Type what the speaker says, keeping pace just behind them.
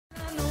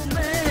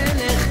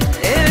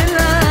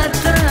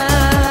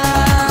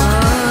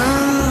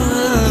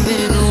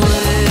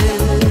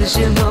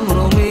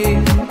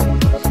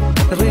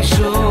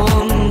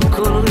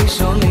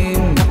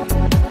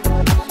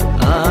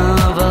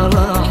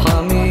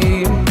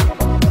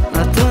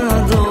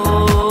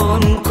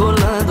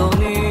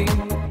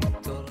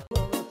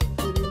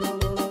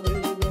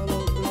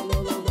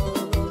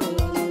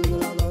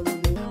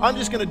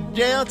just going to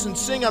dance and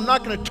sing. I'm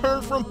not going to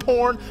turn from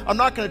porn. I'm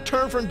not going to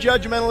turn from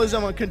judgmentalism.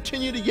 I'm going to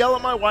continue to yell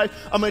at my wife.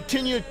 I'm going to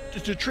continue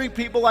to treat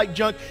people like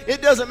junk.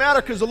 It doesn't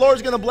matter because the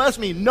Lord's going to bless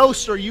me. No,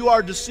 sir, you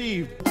are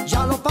deceived.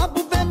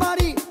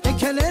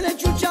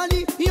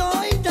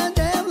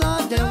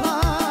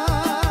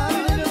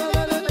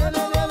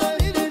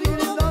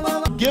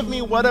 Give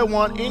me what I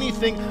want,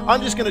 anything.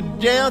 I'm just going to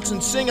dance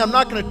and sing. I'm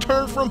not going to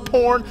turn from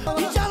porn.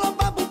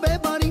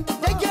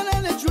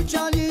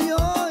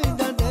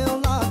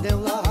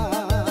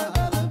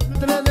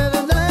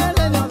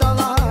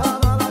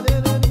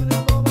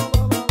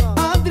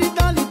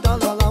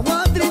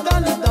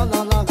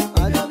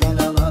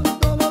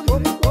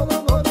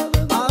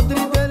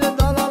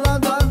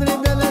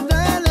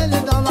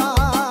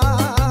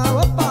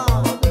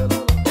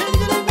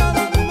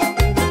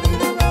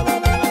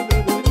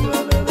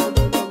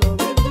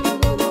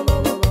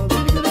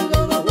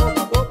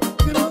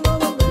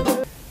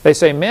 They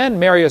say men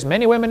marry as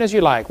many women as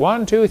you like,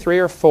 1, 2, 3,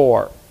 or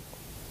 4.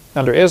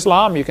 Under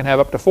Islam, you can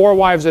have up to 4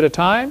 wives at a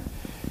time.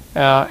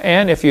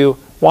 And if you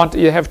want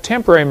to have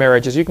temporary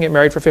marriages, you can get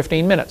married for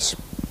 15 minutes.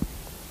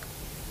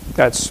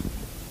 That's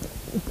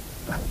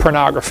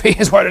pornography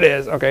is what it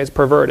is. Okay, it's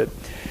perverted.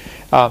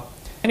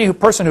 Any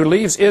person who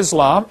leaves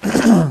Islam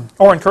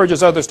or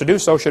encourages others to do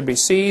so should be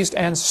seized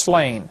and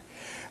slain.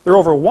 There are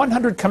over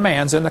 100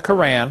 commands in the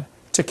Quran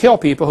to kill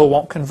people who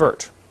won't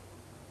convert.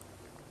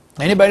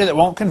 Anybody that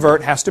won't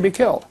convert has to be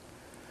killed.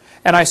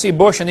 And I see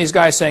Bush and these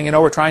guys saying, you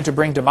know, we're trying to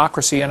bring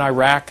democracy in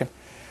Iraq.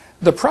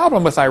 The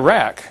problem with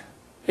Iraq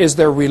is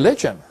their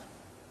religion.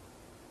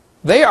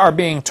 They are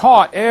being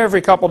taught every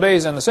couple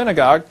days in the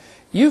synagogue,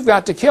 you've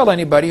got to kill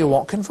anybody who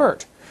won't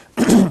convert.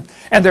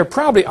 And there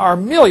probably are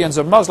millions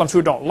of Muslims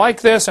who don't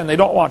like this and they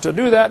don't want to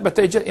do that, but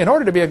in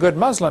order to be a good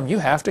Muslim, you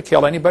have to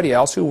kill anybody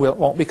else who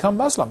won't become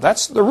Muslim.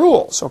 That's the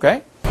rules,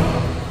 okay?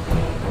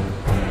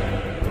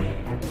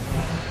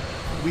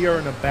 We are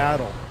in a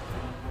battle.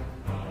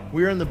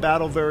 We are in the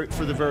battle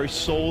for the very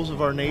souls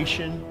of our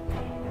nation.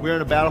 We are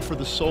in a battle for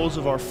the souls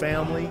of our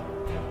family.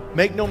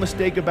 Make no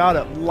mistake about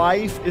it,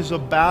 life is a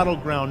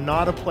battleground,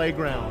 not a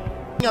playground.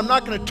 I'm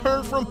not going to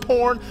turn from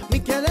porn.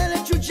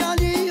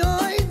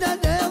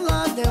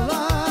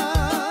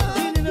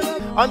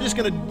 I'm just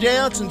going to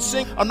dance and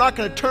sing. I'm not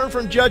going to turn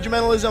from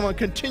judgmentalism. I'm going to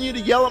continue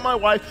to yell at my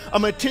wife.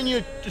 I'm going to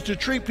continue to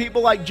treat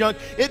people like junk.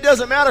 It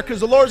doesn't matter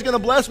because the Lord's going to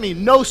bless me.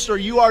 No, sir,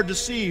 you are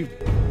deceived.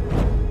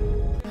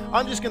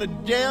 I'm just going to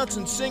dance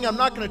and sing. I'm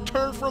not going to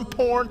turn from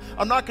porn.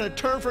 I'm not going to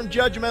turn from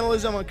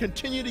judgmentalism. I'm going to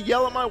continue to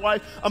yell at my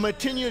wife. I'm going to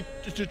continue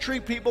to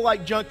treat people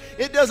like junk.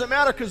 It doesn't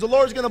matter because the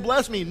Lord's going to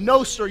bless me.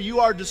 No, sir,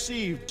 you are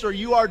deceived. Sir,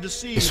 you are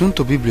deceived.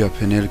 Sunto Biblia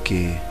penel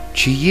ke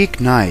chi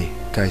yek nai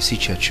kai si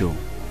chacho.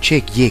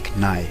 Chek yek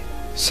nai.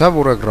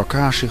 Savora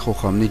grakashi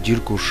khokhamni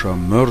jirkusha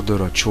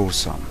murdera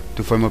chorsam.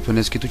 Tu fai ma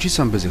penes ke tu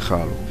chisam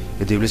bezechalo.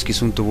 E devles ki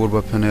sunto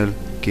vorba penel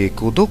ke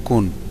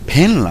kodokon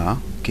penla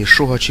que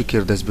shoha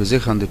chiker des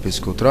bezechande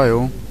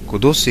pescotraio,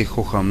 codosi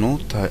hochamno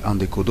tai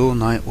ande codo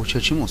nai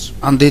ochachimos.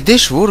 Ande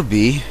desh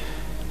vorbi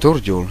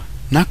tordiol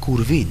na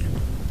curvin.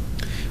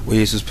 O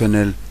Jesus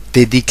penel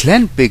te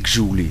diclen pec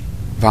juli,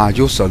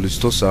 vajosa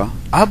lustosa,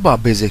 abba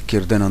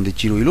bezecher den ande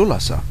ciro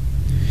ilolasa.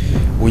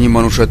 Uni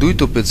manusha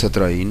duito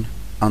pezzatrain,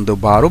 ando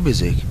baro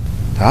bezek,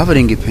 ta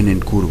averinge penen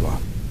curva.